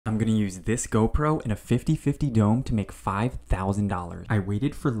I'm gonna use this GoPro and a 50/50 dome to make $5,000. I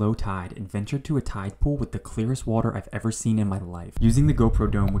waited for low tide and ventured to a tide pool with the clearest water I've ever seen in my life. Using the GoPro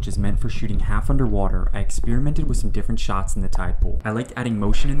dome, which is meant for shooting half underwater, I experimented with some different shots in the tide pool. I liked adding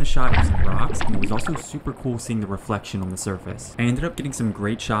motion in the shot using rocks, and it was also super cool seeing the reflection on the surface. I ended up getting some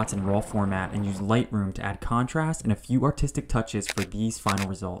great shots in raw format and used Lightroom to add contrast and a few artistic touches for these final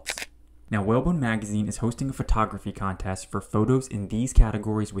results. Now, Whalebone magazine is hosting a photography contest for photos in these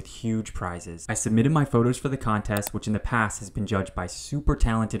categories with huge prizes. I submitted my photos for the contest, which in the past has been judged by super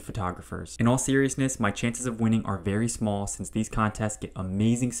talented photographers. In all seriousness, my chances of winning are very small since these contests get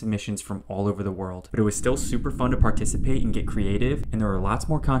amazing submissions from all over the world. But it was still super fun to participate and get creative, and there are lots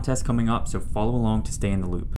more contests coming up, so follow along to stay in the loop.